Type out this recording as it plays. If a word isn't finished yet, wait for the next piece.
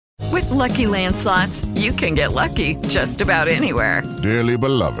Lucky Land Slots, you can get lucky just about anywhere. Dearly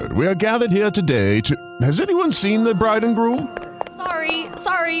beloved, we are gathered here today to... Has anyone seen the bride and groom?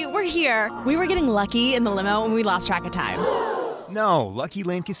 Sorry, we're here. We were getting lucky in the limo and we lost track of time. No, Lucky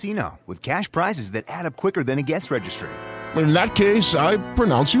Land Casino, with cash prizes that add up quicker than a guest registry. In that case, I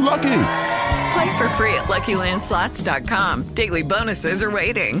pronounce you lucky. Play for free at LuckyLandSlots.com. Daily bonuses are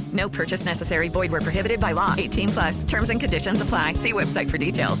waiting. No purchase necessary. Void where prohibited by law. 18+. Terms and conditions apply. See website for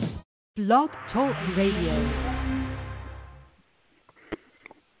details. Blog Talk Radio.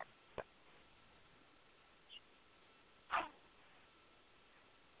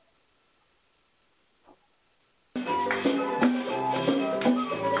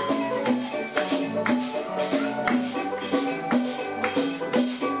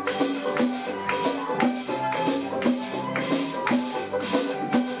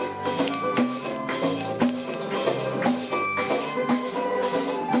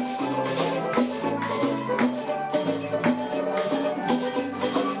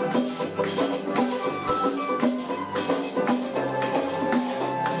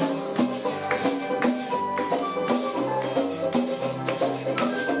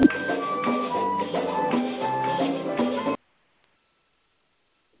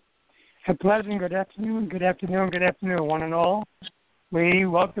 A pleasant good afternoon, one and all. We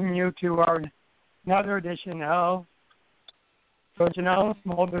welcome you to our another edition of Virgin Island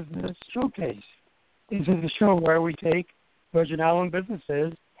Small Business Showcase. This is a show where we take Virgin Island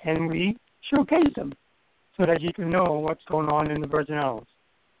businesses and we showcase them so that you can know what's going on in the Virgin Islands.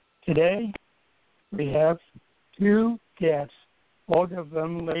 Today, we have two guests, both of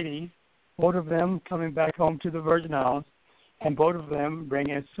them ladies, both of them coming back home to the Virgin Islands, and both of them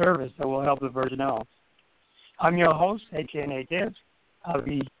bring a service that will help the Virgin Islands. I'm your host, AKA Gibbs. I'll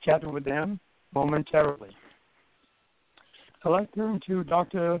be chatting with them momentarily. So let's turn to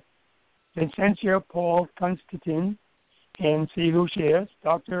Dr. Vincentia Paul-Constantin and see who she is,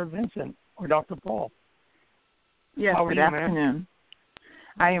 Dr. Vincent or Dr. Paul. Yes, good afternoon. Ma'am?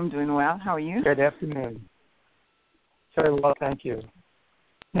 I am doing well. How are you? Good afternoon. Very well, thank you.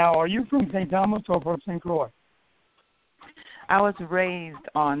 Now, are you from St. Thomas or from St. Croix? I was raised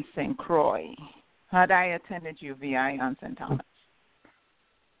on St. Croix. Had I attended UVI on St. Thomas?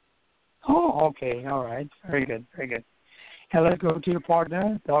 Oh, okay. All right. Very good. Very good. And let's go to your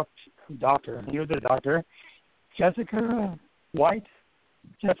partner, doctor. You're the doctor. Jessica White.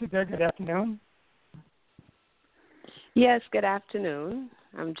 Jessica, good afternoon. Yes, good afternoon.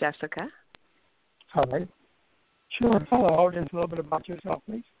 I'm Jessica. All right. Sure. Tell the audience a little bit about yourself,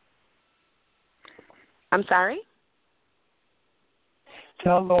 please. I'm sorry?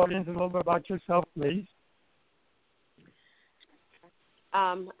 Tell the audience a little bit about yourself, please.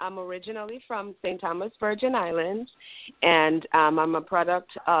 I'm originally from St. Thomas, Virgin Islands, and I'm a product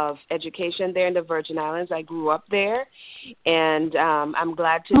of education there in the Virgin Islands. I grew up there, and I'm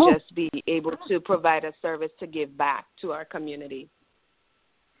glad to just be able to provide a service to give back to our community.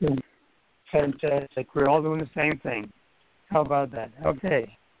 Fantastic. We're all doing the same thing. How about that?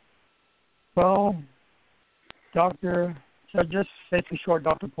 Okay. Well, Dr. So just say for short,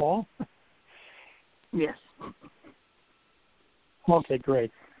 Dr. Paul? Yes. Okay,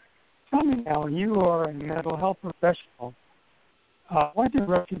 great. Tell me now, you are a mental health professional. What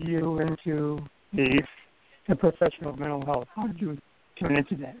directed you into the profession of mental health? How did you tune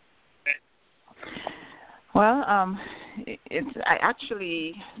into that? Well, I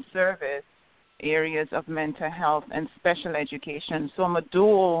actually service areas of mental health and special education. So I'm a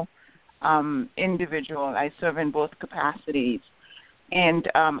dual individual. I serve in both capacities. And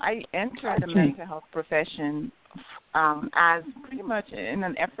I entered the mental health profession as pretty much in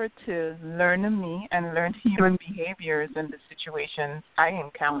an effort to learn me and learn human behaviors and the situations I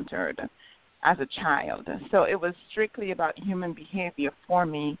encountered as a child. So it was strictly about human behavior for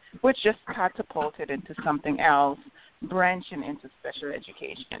me, which just catapulted into something else, branching into special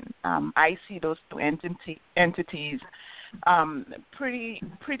education. I see those two entities pretty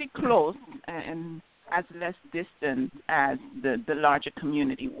close and as less distant as the larger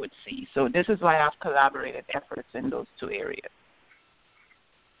community would see. So this is why I've collaborated efforts in those two areas.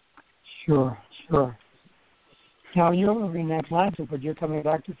 Sure. Now, you're in Atlantic, but you're coming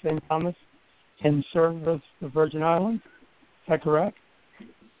back to St. Thomas and service the Virgin Islands. Is that correct?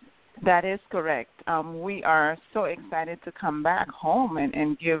 That is correct. We are so excited to come back home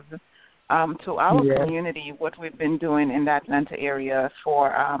and give to our community what we've been doing in the Atlanta area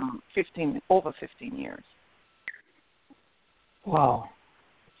for over 15 years. Wow.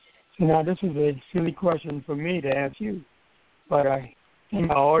 So now this is a silly question for me to ask you, but I think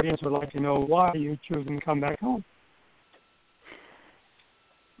our audience would like to know why you're choosing to come back home.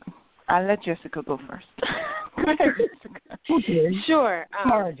 I'll let Jessica go first. Go ahead, Jessica. Okay. Sure.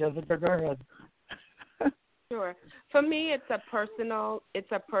 All right, Jessica, go ahead. Sure. For me, it's a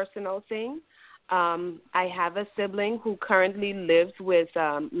personal thing. I have a sibling who currently lives with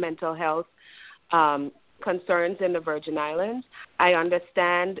mental health concerns in the Virgin Islands. I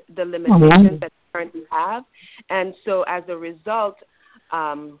understand the limitations that they currently have, and so as a result,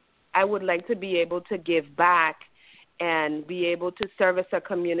 I would like to be able to give back and be able to service a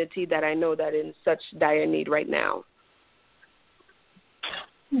community that I know that is in such dire need right now.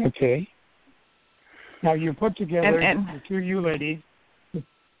 Okay. Now, you put together the two you ladies.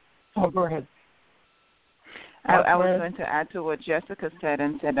 Oh, go ahead. I was going to add to what Jessica said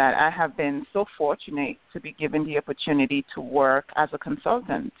and said that I have been so fortunate to be given the opportunity to work as a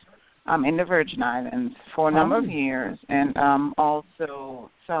consultant in the Virgin Islands for a number of years and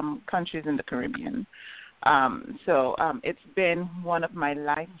also some countries in the Caribbean. So it's been one of my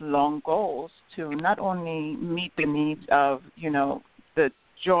lifelong goals to not only meet the needs of, the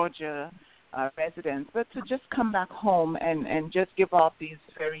Georgia residents, but to just come back home and just give off these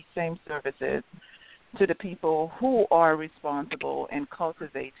very same services to the people who are responsible in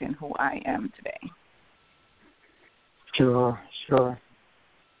cultivating who I am today. Sure.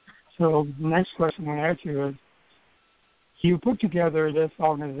 So the next question I want to ask you is, you put together this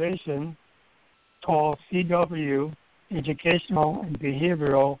organization called CW, Educational and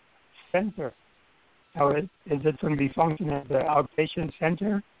Behavioral Center. Now, is it going to be functioning as an outpatient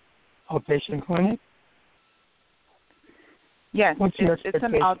center, outpatient clinic? Yes, it's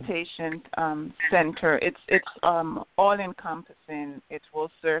an outpatient center. It's all-encompassing. It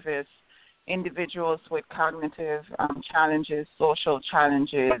will service individuals with cognitive challenges, social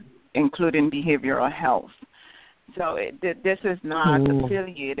challenges, including behavioral health. So this is not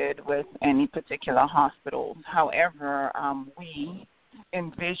affiliated with any particular hospitals. However, we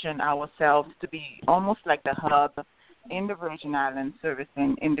envision ourselves to be almost like the hub in the Virgin Islands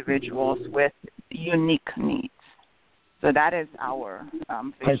servicing individuals with unique needs. So that is our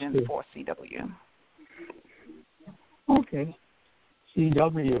vision for CW. Okay.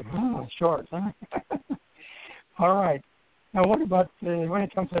 CW. Short, huh? All right. Now, what about when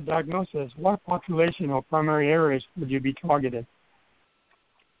it comes to diagnosis, what population or primary areas would you be targeting?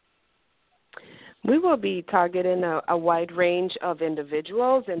 We will be targeting a wide range of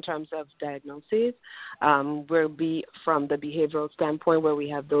individuals in terms of diagnoses. We'll be from the behavioral standpoint where we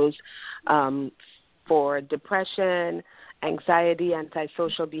have those for depression, anxiety,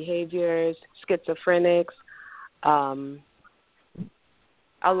 antisocial behaviors, schizophrenics, along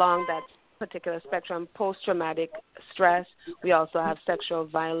that particular spectrum, post-traumatic stress. We also have sexual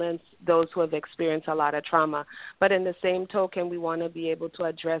violence, those who have experienced a lot of trauma. But in the same token, we want to be able to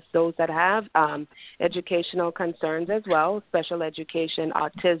address those that have educational concerns as well, special education,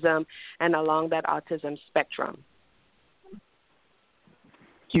 autism, and along that autism spectrum.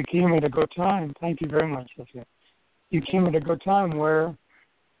 You came at a good time. Thank you very much, Jessica. You came at a good time where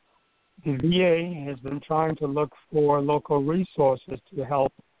the VA has been trying to look for local resources to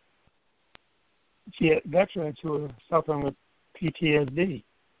help veterans who are suffering with PTSD.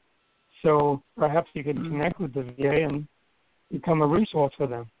 So perhaps you can connect with the VA and become a resource for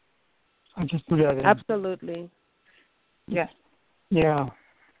them. I just do that. Absolutely. Yes. Yeah.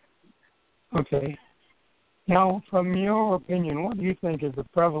 Okay. Now, from your opinion, what do you think is the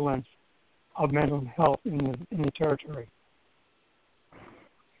prevalence of mental health in the territory?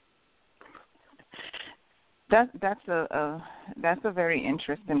 That's a very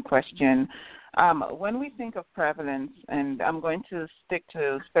interesting question. When we think of prevalence, and I'm going to stick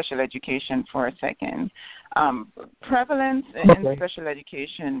to special education for a second, prevalence in special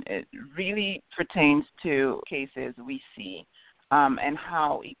education, it really pertains to cases we see and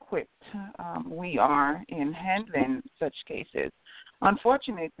how equipped we are in handling such cases.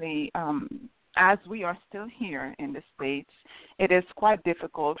 Unfortunately, as we are still here in the States, it is quite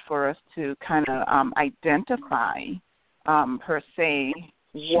difficult for us to kind of identify per se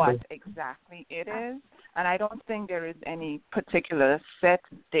what exactly it is. And I don't think there is any particular set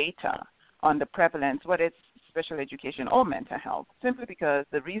data on the prevalence, whether it's special education or mental health, simply because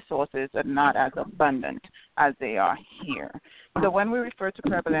the resources are not as abundant as they are here. So when we refer to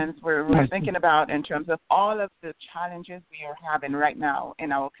prevalence, we're thinking about in terms of all of the challenges we are having right now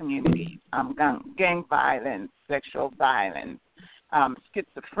in our communities, gang violence, sexual violence,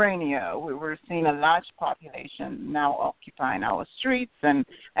 schizophrenia. We're seeing a large population now occupying our streets and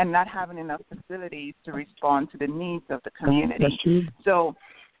not having enough facilities to respond to the needs of the community. So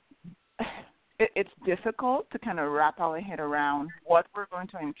it's difficult to kind of wrap our head around what we're going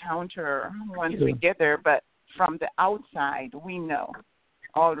to encounter once we get there, but from the outside, we know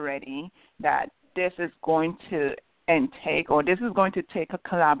already that this is going to take a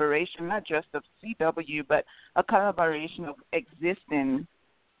collaboration, not just of CW, but a collaboration of existing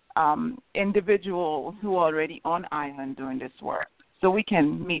individuals who are already on island doing this work, so we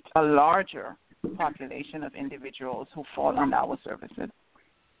can meet a larger population of individuals who fall under our services.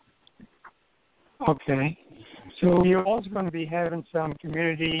 Okay. So you're also going to be having some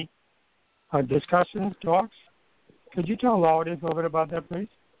community discussions, talks. Could you tell our audience a little bit about that, please?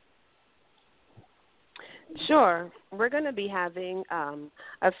 Sure. We're going to be having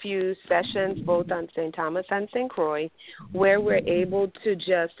a few sessions both on St. Thomas and St. Croix where we're able to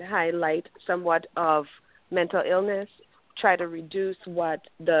just highlight somewhat of mental illness, try to reduce what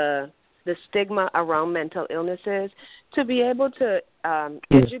the stigma around mental illness is, to be able to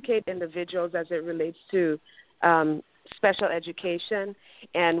educate individuals as it relates to special education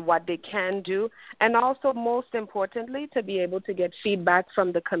and what they can do, and also, most importantly, to be able to get feedback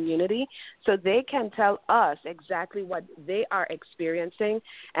from the community so they can tell us exactly what they are experiencing,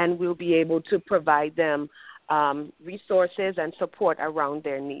 and we'll be able to provide them resources and support around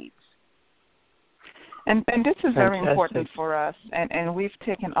their needs. And this is very important for us, and we've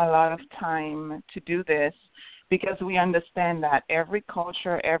taken a lot of time to do this because we understand that every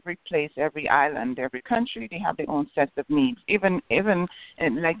culture, every place, every island, every country, they have their own sets of needs. Even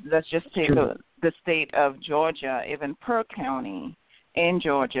like, let's just take the state of Georgia, even per county in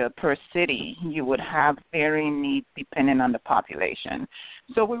Georgia, per city, you would have varying needs depending on the population.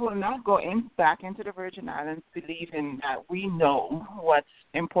 So we will not go back into the Virgin Islands believing that we know what's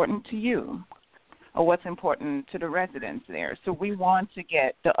important to you or what's important to the residents there. So we want to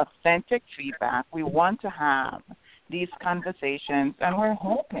get the authentic feedback. We want to have these conversations, and we're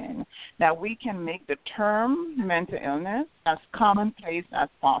hoping that we can make the term mental illness as commonplace as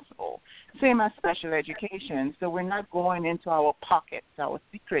possible. Same as special education. So we're not going into our pockets, our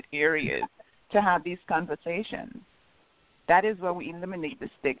secret areas, to have these conversations. That is where we eliminate the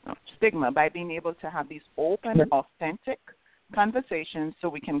stigma by being able to have these open, authentic conversations so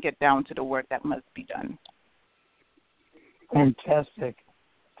we can get down to the work that must be done. Fantastic.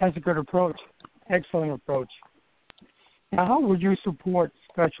 That's a good approach. Excellent approach. Now, how would you support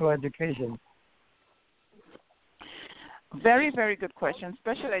special education? Very, very good question.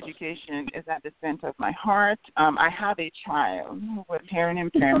 Special education is at the center of my heart. I have a child with hearing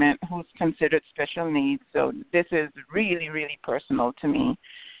impairment who's considered special needs, so this is really, really personal to me.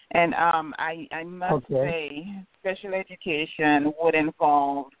 And I must say special education would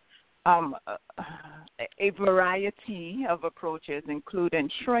involve a variety of approaches, including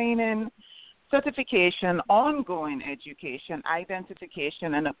training, certification, ongoing education,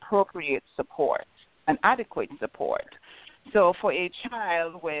 identification, and appropriate support, and adequate support. So for a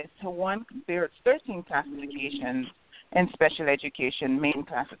child with there's 13 classifications in special education, main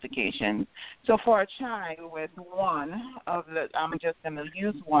classifications. So for a child with one of the, I'm just going to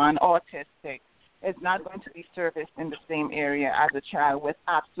use one, autistic, is not going to be serviced in the same area as a child with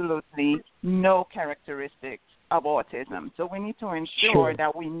absolutely no characteristics of autism. So we need to ensure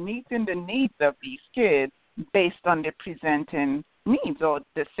that we're meeting the needs of these kids based on their presenting needs or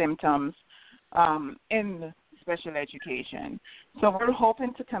the symptoms in special education. So we're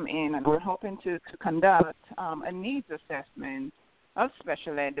hoping to come in and we're hoping to conduct a needs assessment of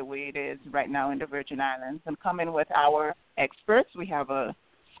special ed the way it is right now in the Virgin Islands and come in with our experts. We have a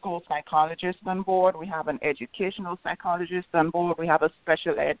school psychologist on board. We have an educational psychologist on board. We have a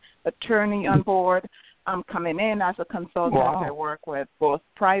special ed attorney on board. I'm coming in as a consultant. Wow. I work with both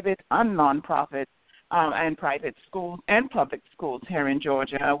private and nonprofit and private schools and public schools here in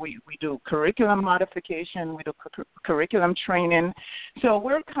Georgia. We do curriculum modification. We do curriculum training. So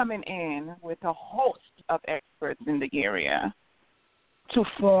we're coming in with a host of experts in the area to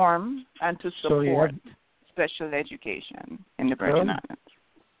form and to support special education in the Virgin Islands.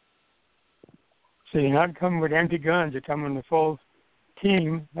 So you're not coming with empty guns. You're coming with a full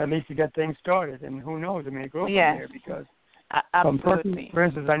team, at least to get things started. And who knows, it may grow from there because, absolutely. For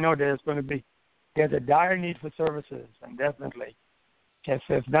instance, I know there's a dire need for services, and definitely,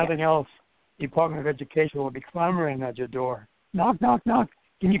 if nothing else, Department of Education will be clamoring at your door. Knock, knock, knock.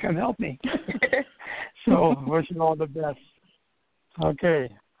 Can you come help me? So, wishing all the best. Okay.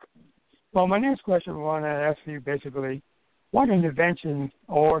 Well, my next question I want to ask you basically, what interventions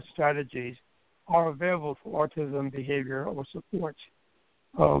or strategies are available for autism behavior or support?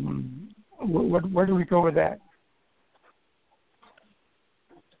 Where do we go with that?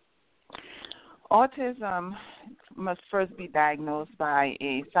 Autism must first be diagnosed by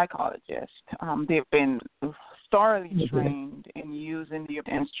a psychologist. They've been thoroughly trained in using the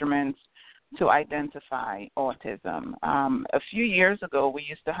instruments to identify autism. A few years ago, we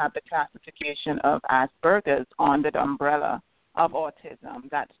used to have the classification of Asperger's under the umbrella of autism.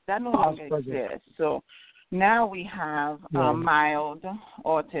 That no longer exists. So now we have mild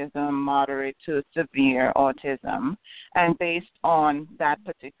autism, moderate to severe autism, and based on that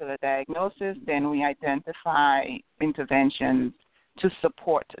particular diagnosis, then we identify interventions to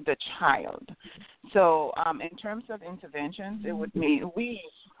support the child. So in terms of interventions, it would mean we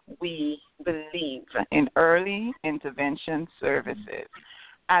believe in early intervention services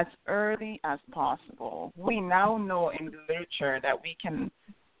as early as possible. We now know in the literature that we can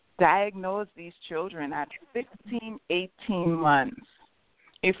diagnose these children at 15, 18 months.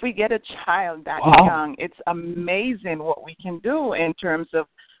 If we get a child that young, it's amazing what we can do in terms of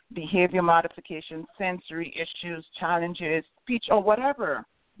behavior modification, sensory issues, challenges, speech, or whatever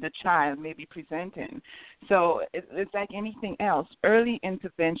the child may be presenting. So it's like anything else. Early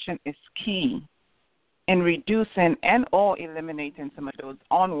intervention is key in reducing and or eliminating some of those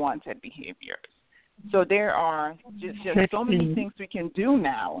unwanted behaviors. So there are just so many things we can do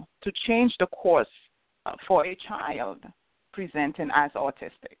now to change the course for a child presenting as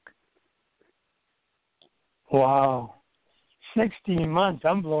autistic. Wow. 16 months.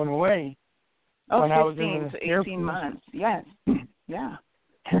 I'm blown away. Oh, 15 to 18 months. Yes. Yeah.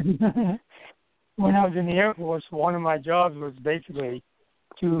 When I was in the Air Force, one of my jobs was basically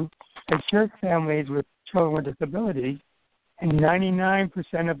to assist families with children with disabilities, and 99%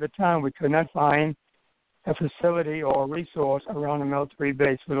 of the time we could not find a facility or a resource around a military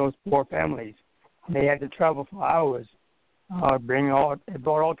base for those poor families. They had to travel for hours. It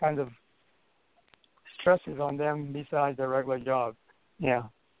brought all kinds of stresses on them besides their regular job. Yeah.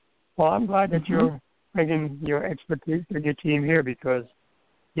 Well, I'm glad that you're bringing your expertise and your team here because,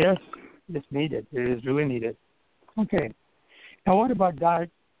 yes, it's needed. It is really needed. Okay. Now, what about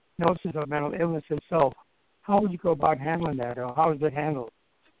diagnosis of mental illness itself? How would you go about handling that, or how is it handled?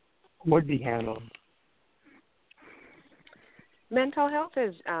 Would be handled? Mental health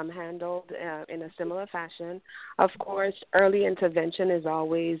is handled in a similar fashion. Of course, early intervention is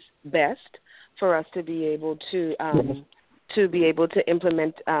always best for us to be able to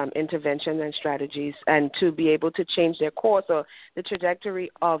implement interventions and strategies and to be able to change their course or the trajectory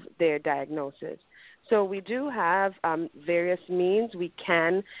of their diagnosis. So we do have various means we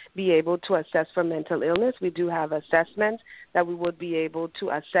can be able to assess for mental illness. We do have assessments that we would be able to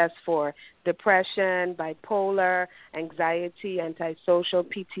assess for depression, bipolar, anxiety, antisocial,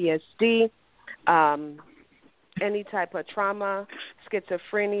 PTSD, any type of trauma,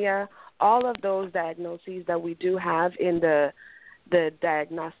 schizophrenia, all of those diagnoses that we do have in the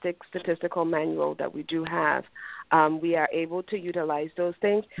diagnostic statistical manual that we do have. We are able to utilize those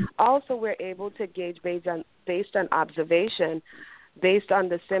things. Also, we're able to gauge based on observation, based on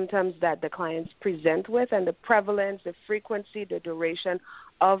the symptoms that the clients present with and the prevalence, the frequency, the duration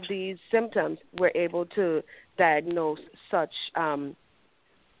of these symptoms, we're able to diagnose such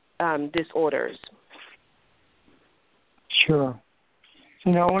disorders. Sure. So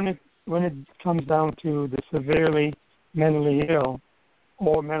now when it comes down to the severely mentally ill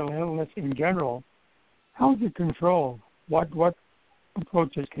or mental illness in general, how is it controlled? What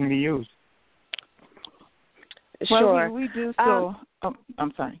approaches can be used? Sure. Well, we do so.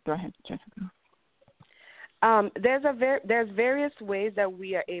 I'm sorry. Go ahead, Jessica. There's various ways that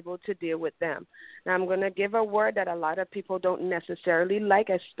we are able to deal with them. Now, I'm going to give a word that a lot of people don't necessarily like,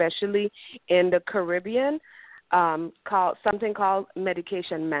 especially in the Caribbean, called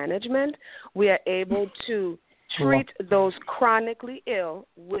medication management. We are able to treat those chronically ill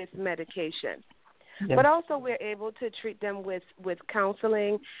with medication. Yes. But also we're able to treat them with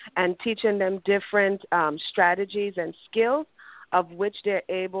counseling and teaching them different strategies and skills of which they're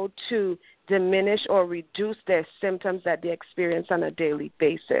able to diminish or reduce their symptoms that they experience on a daily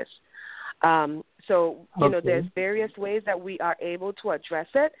basis. There's various ways that we are able to address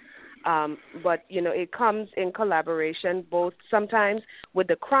it. But, it comes in collaboration, both sometimes with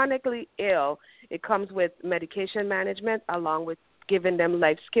the chronically ill, it comes with medication management along with giving them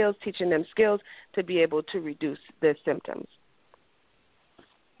life skills, teaching them skills to be able to reduce their symptoms.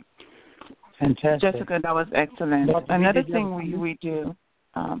 Fantastic. Jessica, that was excellent. Another thing we do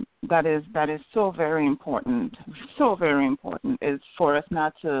that is so very important is for us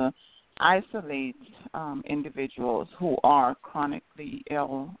not to isolate individuals who are chronically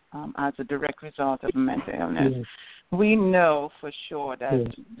ill as a direct result of mental illness. Yes. We know for sure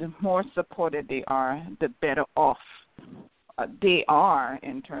that the more supported they are, the better off they are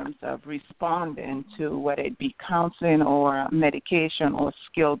in terms of responding to whether it be counseling or medication or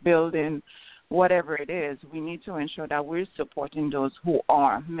skill building whatever it is, we need to ensure that we're supporting those who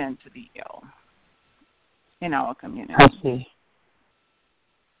are mentally ill in our community. I see.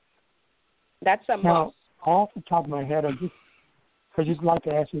 That's a Now, must. off the top of my head, I'd just like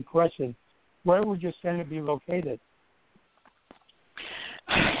to ask you a question. Where would your center be located?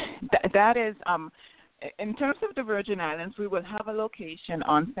 That is, in terms of the Virgin Islands, we will have a location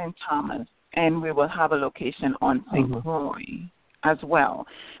on St. Thomas, and we will have a location on St. Croix as well.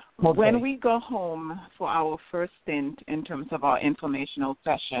 Okay. When we go home for our first stint in terms of our informational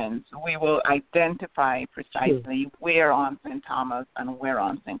sessions, we will identify precisely where on St. Thomas and where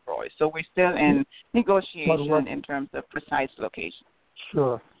on St. Croix. So we're still in negotiation in terms of precise location.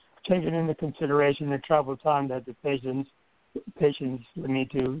 Sure. Taking into consideration the travel time that the patients would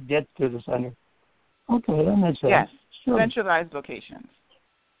need to get to the center. Okay, that makes sense. Yes, sure. Centralized locations.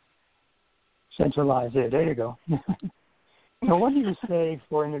 Centralized, there you go. Now, what do you say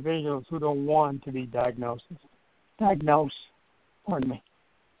for individuals who don't want to be diagnosed? Pardon me.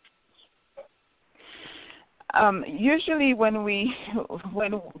 Usually when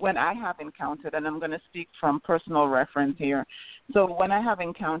I have encountered, and I'm going to speak from personal reference here, so when I have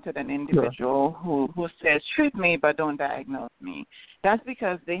encountered an individual who says, treat me but don't diagnose me, that's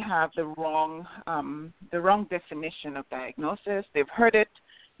because they have the wrong definition of diagnosis. They've heard it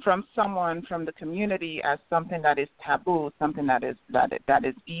from someone from the community as something that is taboo, something that is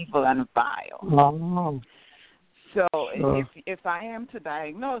evil and vile. Oh. So if I am to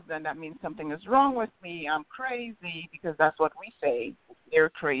diagnose, then that means something is wrong with me. I'm crazy, because that's what we say. They're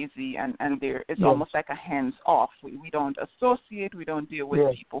crazy, and it's almost like a hands off. We don't associate. We don't deal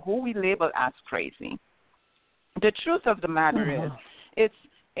with people who we label as crazy. The truth of the matter is, it's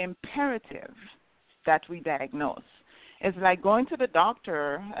imperative that we diagnose. It's like going to the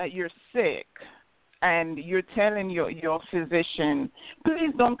doctor. You're sick, and you're telling your physician,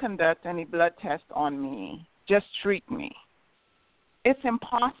 please don't conduct any blood tests on me. Just treat me. It's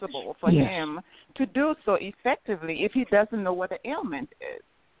impossible for him to do so effectively if he doesn't know what the ailment is.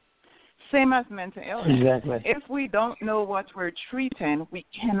 Same as mental illness. Exactly. If we don't know what we're treating, we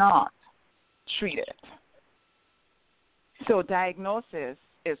cannot treat it. So diagnosis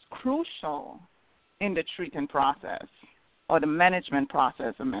is crucial in the treating process or the management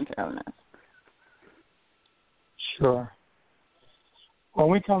process of mental illness. Sure. When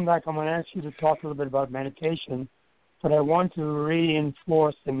we come back, I'm going to ask you to talk a little bit about medication, but I want to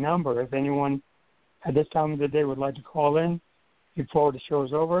reinforce the number. If anyone at this time of the day would like to call in before the show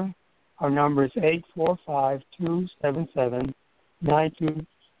is over, our number is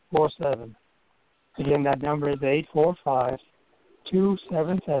 845-277-9247. Again, that number is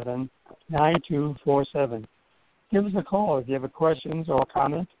 845-277-9247. Give us a call if you have questions or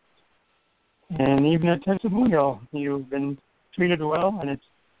comments, and even a testimonial. You've been treated well and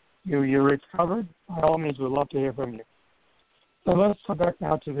you're recovered. By all means, we'd love to hear from you. So let's go back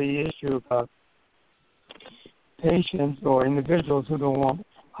now to the issue of patients or individuals who don't want.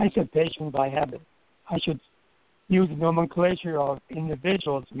 I said patients by habit. I should use the nomenclature of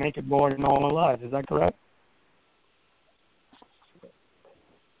individuals to make it more than normalized. Is that correct?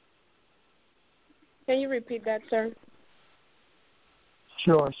 Can you repeat that, sir?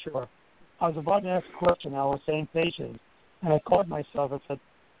 Sure. I was about to ask a question. I was saying patients, and I caught myself. I said,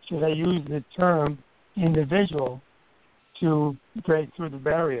 should I use the term individual to break through the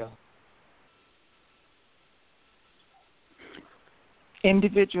barrier?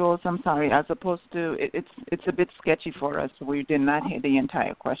 Individuals, I'm sorry, as opposed to, it's a bit sketchy for us. We did not hear the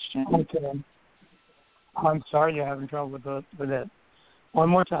entire question. Okay. I'm sorry you're having trouble with it. One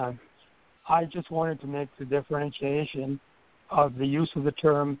more time. I just wanted to make the differentiation of the use of the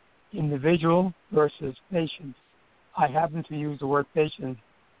term individual versus patient. I happen to use the word patient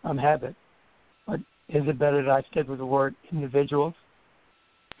from habit, but is it better that I stick with the word individuals?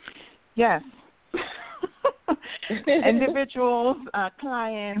 Yes. Individuals,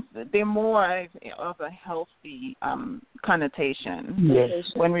 clients, they're more of a healthy connotation. Yes.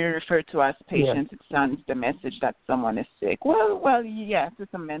 When we refer to as patients, it sends the message that someone is sick. Well, yes,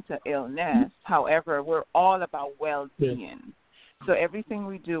 it's a mental illness. However, we're all about well-being. Yes. So everything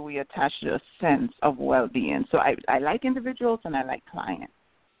we do, we attach to a sense of well-being. So I like individuals and I like clients.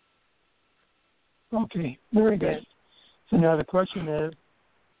 Okay, very good. So now the question is,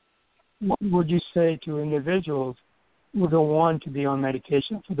 what would you say to individuals who don't want to be on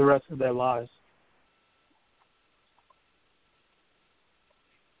medication for the rest of their lives?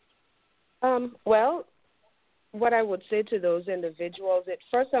 Well, what I would say to those individuals,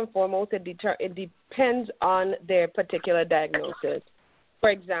 first and foremost, it depends on their particular diagnosis.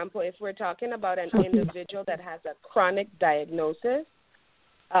 For example, if we're talking about an individual that has a chronic diagnosis,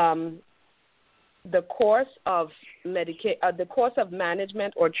 the course of the course of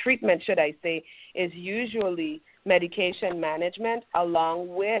management or treatment, should I say, is usually medication management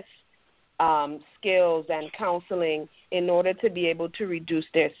along with skills and counseling in order to be able to reduce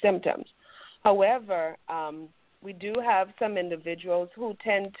their symptoms. However, we do have some individuals who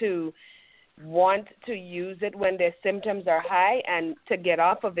tend to want to use it when their symptoms are high and to get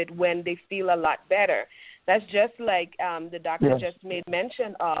off of it when they feel a lot better. That's just like the doctor just made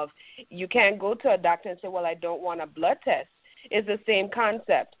mention of. You can't go to a doctor and say, well, I don't want a blood test. It's the same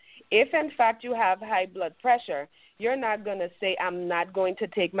concept. If, in fact, you have high blood pressure, you're not going to say, I'm not going to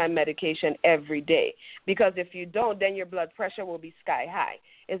take my medication every day. Because if you don't, then your blood pressure will be sky high.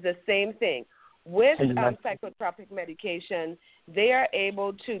 It's the same thing. With psychotropic medication, they are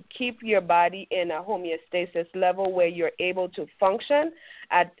able to keep your body in a homeostasis level where you're able to function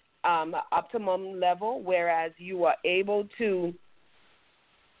at optimum level, whereas you are able to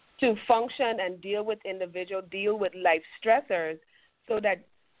function and deal with life stressors so that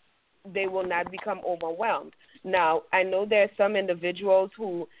they will not become overwhelmed. Now, I know there are some individuals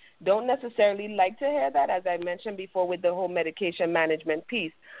who don't necessarily like to hear that, as I mentioned before, with the whole medication management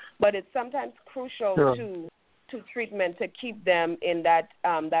piece, but it's sometimes crucial to treatment to keep them in that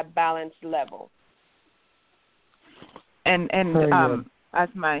balanced level. And as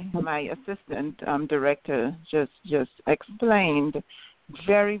my assistant director just explained,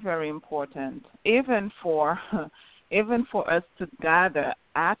 very, very important, even for us to gather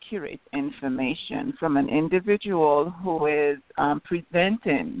accurate information from an individual who is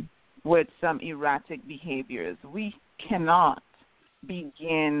presenting with some erratic behaviors. We cannot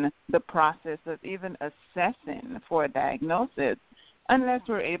begin the process of even assessing for a diagnosis unless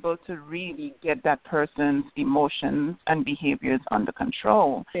we're able to really get that person's emotions and behaviors under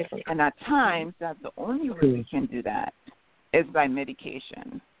control. And at times, that's the only way we can do that is by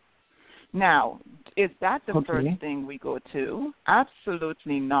medication. Now, is that the first thing we go to?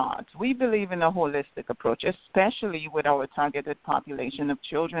 Absolutely not. We believe in a holistic approach, especially with our targeted population of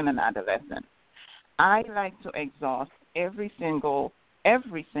children and adolescents. I like to exhaust every single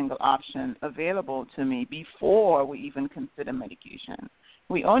option available to me before we even consider medication.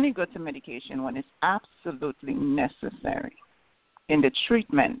 We only go to medication when it's absolutely necessary in the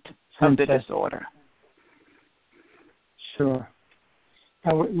treatment of the disorder. Sure.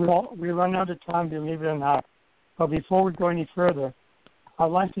 Now, we run out of time, believe it or not. But before we go any further, I'd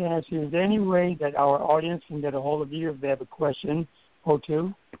like to ask you, is there any way that our audience can get a hold of you if they have a question or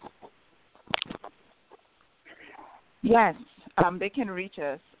two? Yes. They can reach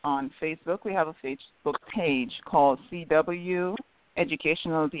us on Facebook. We have a Facebook page called CW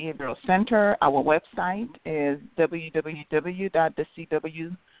Educational Behavioral Center. Our website is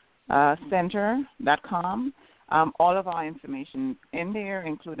www.thecwcenter.com. All of our information in there,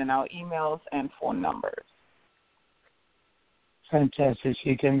 including our emails and phone numbers. Fantastic. So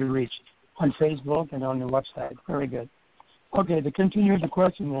you can be reached on Facebook and on the website. Very good. Okay, to continue the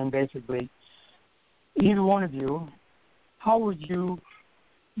question then, basically, either one of you, how would you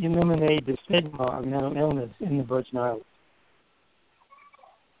eliminate the stigma of mental illness in the Virgin Islands?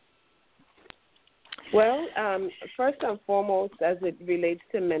 Well, first and foremost, as it relates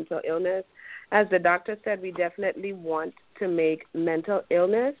to mental illness, as the doctor said, we definitely want to make mental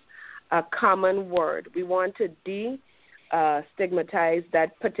illness a common word. We want to stigmatize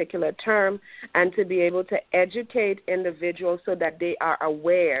that particular term and to be able to educate individuals so that they are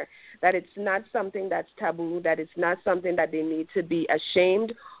aware that it's not something that's taboo, that it's not something that they need to be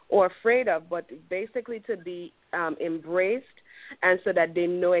ashamed or afraid of, but basically to be embraced and so that they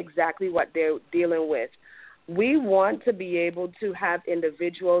know exactly what they're dealing with. We want to be able to have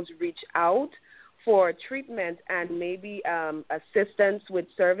individuals reach out for treatment and maybe assistance with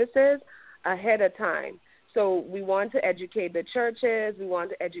services ahead of time. So we want to educate the churches, we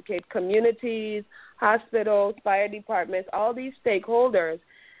want to educate communities, hospitals, fire departments, all these stakeholders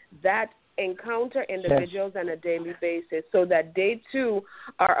that encounter individuals on a daily basis so that they too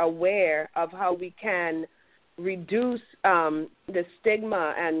are aware of how we can reduce the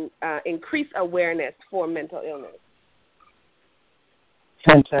stigma and increase awareness for mental illness.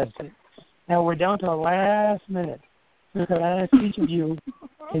 Fantastic. Now we're down to our last minute. We're going to ask each of you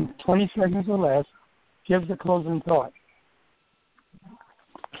in 20 seconds or less, give us a closing thought.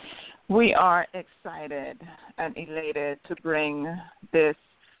 We are excited and elated to bring this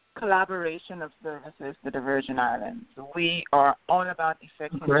collaboration of services to the Virgin Islands. We are all about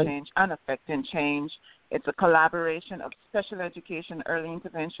effecting change and affecting change. It's a collaboration of special education, early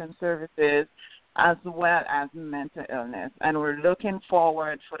intervention services, as well as mental illness. And we're looking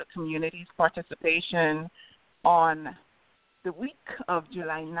forward for the community's participation on the week of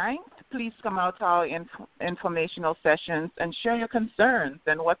July 9th. Please come out to our informational sessions and share your concerns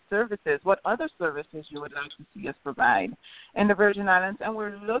and what other services you would like to see us provide in the Virgin Islands. And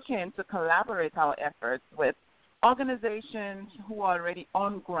we're looking to collaborate our efforts with organizations who are already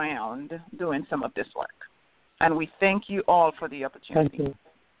on ground doing some of this work. And we thank you all for the opportunity. Thank you.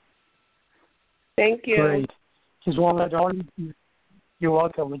 Thank you. Great. Just want to let all you're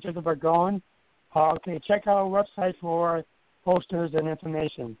welcome. Just about gone. Okay, check our website for posters and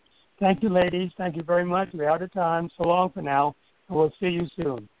information. Thank you, ladies. Thank you very much. We're out of time. So long for now. And we'll see you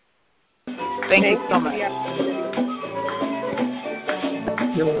soon. Thank you so much.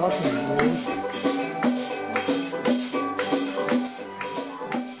 You're welcome.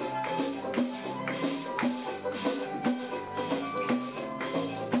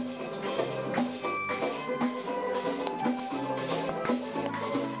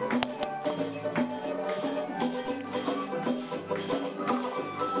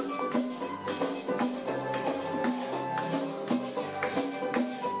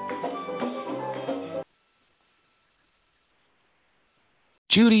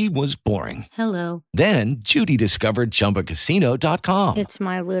 Judy was boring. Hello. Then Judy discovered ChumbaCasino.com. It's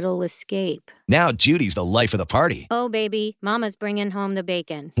my little escape. Now Judy's the life of the party. Oh, baby, mama's bringing home the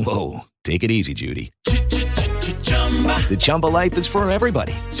bacon. Whoa, take it easy, Judy. The Chumba life is for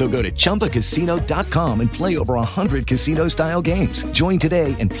everybody. So go to ChumbaCasino.com and play over 100 casino-style games. Join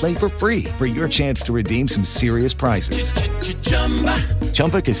today and play for free for your chance to redeem some serious prizes.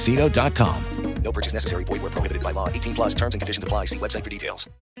 ChumbaCasino.com. No purchase necessary. Void where prohibited by law. 18 plus terms and conditions apply. See website for details.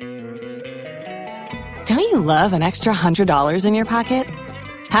 Don't you love an extra $100 in your pocket?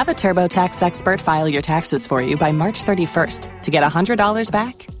 Have a TurboTax expert file your taxes for you by March 31st to get $100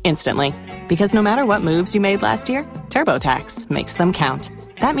 back instantly. Because no matter what moves you made last year, TurboTax makes them count.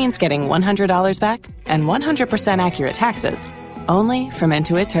 That means getting $100 back and 100% accurate taxes only from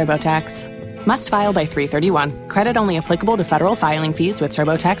Intuit TurboTax. Must file by 3/31. Credit only applicable to federal filing fees with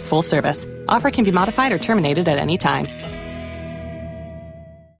TurboTax full service. Offer can be modified or terminated at any time.